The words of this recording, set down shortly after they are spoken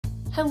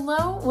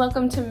Hello,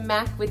 welcome to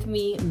Mac with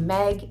me,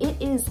 Meg.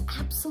 It is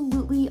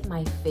absolutely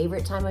my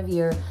favorite time of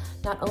year.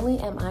 Not only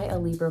am I a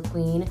Libra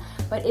queen,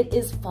 but it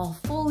is fall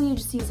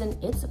foliage season,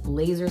 it's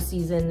blazer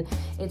season,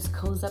 it's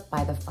cozy up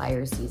by the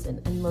fire season,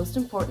 and most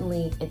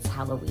importantly, it's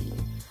Halloween.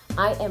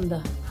 I am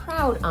the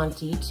proud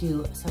auntie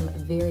to some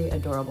very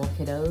adorable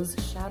kiddos.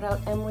 Shout out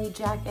Emily,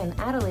 Jack, and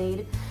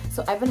Adelaide.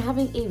 So I've been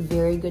having a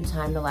very good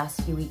time the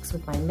last few weeks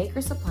with my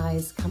maker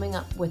supplies, coming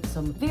up with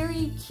some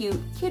very cute,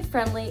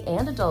 kid-friendly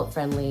and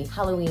adult-friendly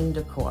Halloween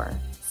decor.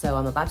 So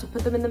I'm about to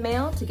put them in the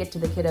mail to get to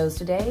the kiddos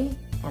today,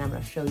 and I'm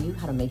gonna show you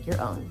how to make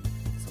your own.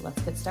 So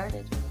let's get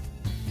started.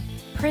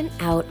 Print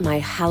out my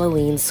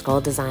Halloween skull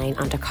design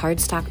onto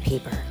cardstock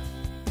paper.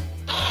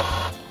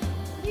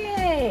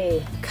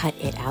 Yay! Cut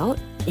it out.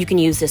 You can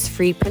use this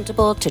free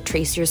printable to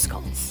trace your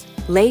skulls.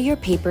 Lay your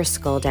paper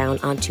skull down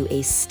onto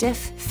a stiff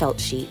felt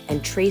sheet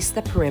and trace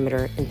the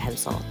perimeter in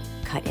pencil.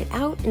 Cut it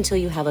out until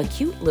you have a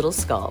cute little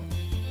skull.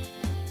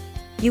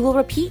 You will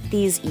repeat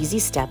these easy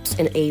steps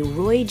in a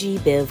Roy G.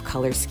 Biv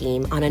color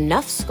scheme on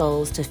enough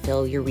skulls to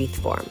fill your wreath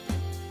form.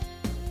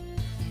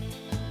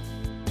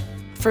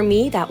 For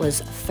me, that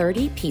was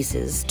 30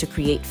 pieces to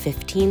create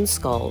 15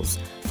 skulls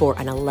for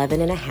an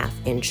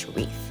 11.5-inch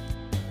wreath.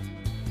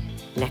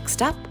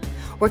 Next up,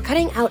 we're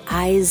cutting out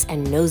eyes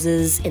and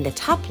noses in the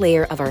top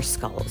layer of our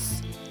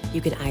skulls.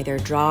 You can either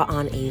draw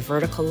on a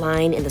vertical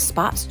line in the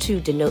spots to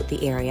denote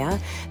the area,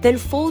 then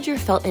fold your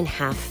felt in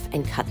half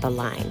and cut the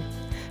line.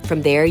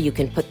 From there, you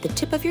can put the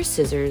tip of your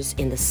scissors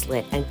in the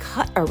slit and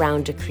cut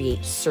around to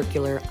create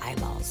circular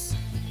eyeballs.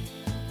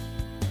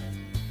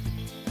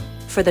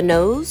 For the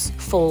nose,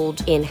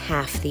 fold in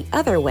half the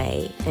other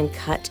way and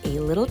cut a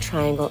little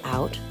triangle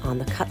out on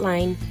the cut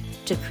line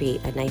to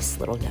create a nice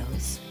little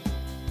nose.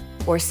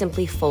 Or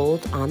simply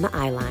fold on the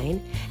eye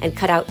line and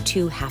cut out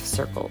 2 half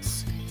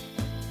circles.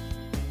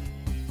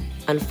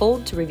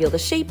 Unfold to reveal the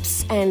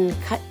shapes and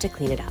cut to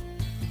clean it up.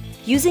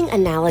 Using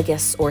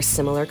analogous or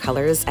similar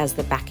colors as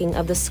the backing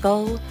of the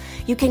skull,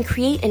 you can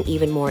create an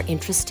even more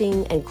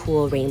interesting and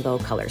cool rainbow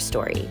color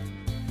story.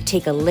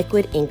 Take a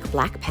liquid ink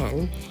black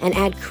pen and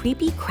add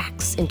creepy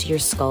cracks into your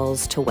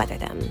skulls to weather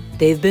them.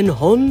 They've been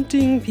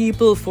haunting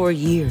people for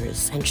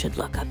years and should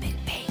look a bit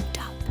banged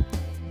up.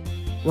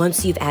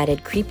 Once you've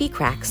added creepy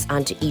cracks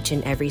onto each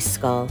and every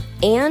skull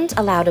and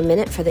allowed a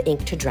minute for the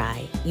ink to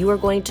dry, you are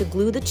going to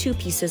glue the 2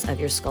 pieces of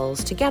your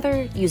skulls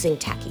together using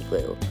tacky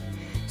glue.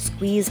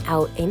 Squeeze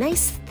out a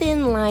nice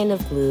thin line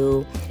of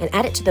glue and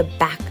add it to the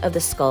back of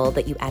the skull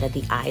that you added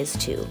the eyes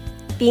to.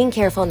 Being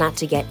careful not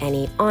to get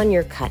any on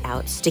your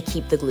cutouts to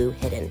keep the glue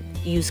hidden.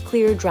 Use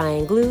clear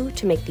drying glue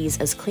to make these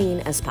as clean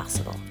as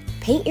possible.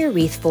 Paint your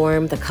wreath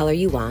form the color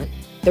you want.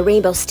 The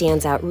rainbow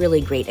stands out really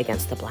great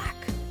against the black.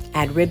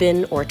 Add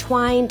ribbon or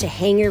twine to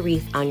hang your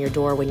wreath on your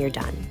door when you're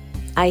done.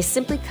 I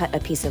simply cut a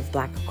piece of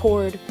black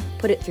cord,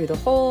 put it through the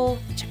hole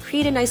to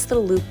create a nice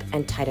little loop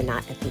and tied a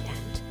knot at the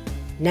end.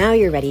 Now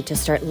you're ready to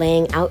start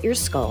laying out your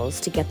skulls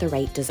to get the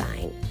right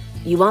design.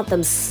 You want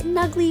them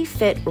snugly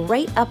fit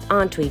right up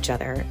onto each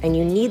other, and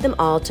you need them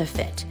all to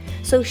fit.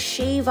 So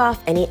shave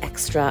off any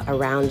extra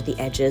around the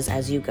edges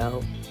as you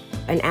go,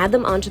 and add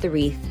them onto the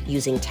wreath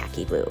using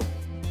tacky glue.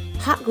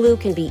 Hot glue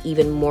can be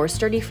even more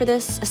sturdy for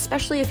this,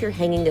 especially if you're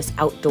hanging this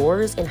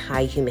outdoors in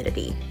high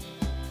humidity.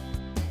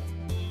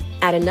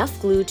 Add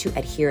enough glue to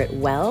adhere it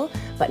well,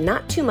 but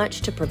not too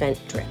much to prevent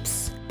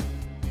drips.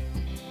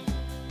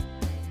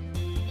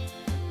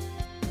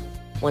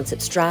 Once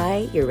it's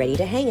dry, you're ready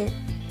to hang it.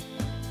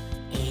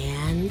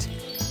 And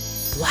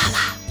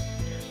voila!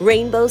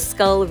 Rainbow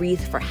skull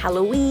wreath for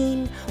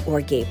Halloween,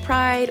 or gay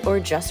pride, or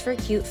just for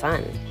cute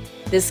fun.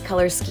 This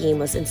color scheme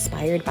was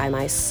inspired by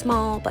my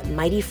small but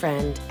mighty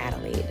friend,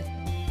 Adelaide.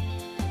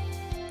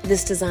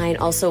 This design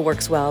also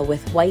works well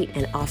with white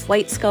and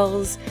off-white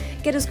skulls.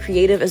 Get as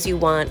creative as you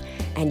want,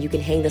 and you can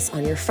hang this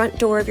on your front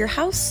door of your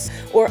house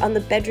or on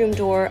the bedroom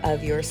door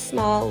of your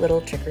small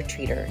little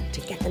trick-or-treater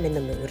to get them in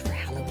the mood for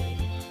Halloween.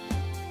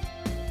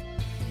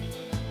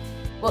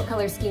 What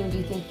color scheme do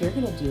you think you're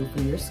gonna do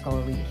for your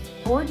skull wreath?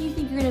 Or do you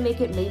think you're gonna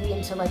make it maybe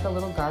into like a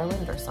little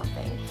garland or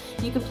something?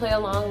 You can play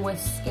along with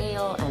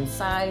scale and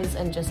size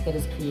and just get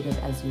as creative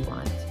as you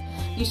want.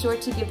 Be sure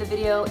to give the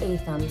video a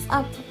thumbs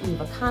up, leave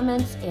a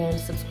comment, and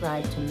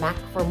subscribe to Mac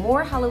for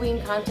more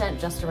Halloween content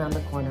just around the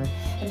corner.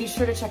 And be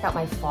sure to check out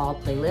my fall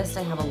playlist.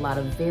 I have a lot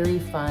of very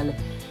fun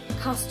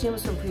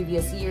costumes from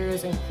previous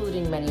years,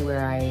 including many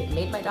where I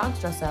made my dogs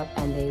dress up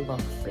and they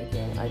look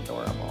freaking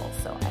adorable.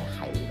 So I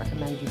highly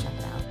recommend you check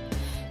it out.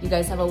 You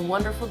guys have a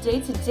wonderful day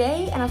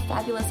today and a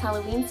fabulous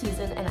Halloween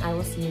season, and I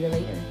will see you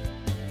later.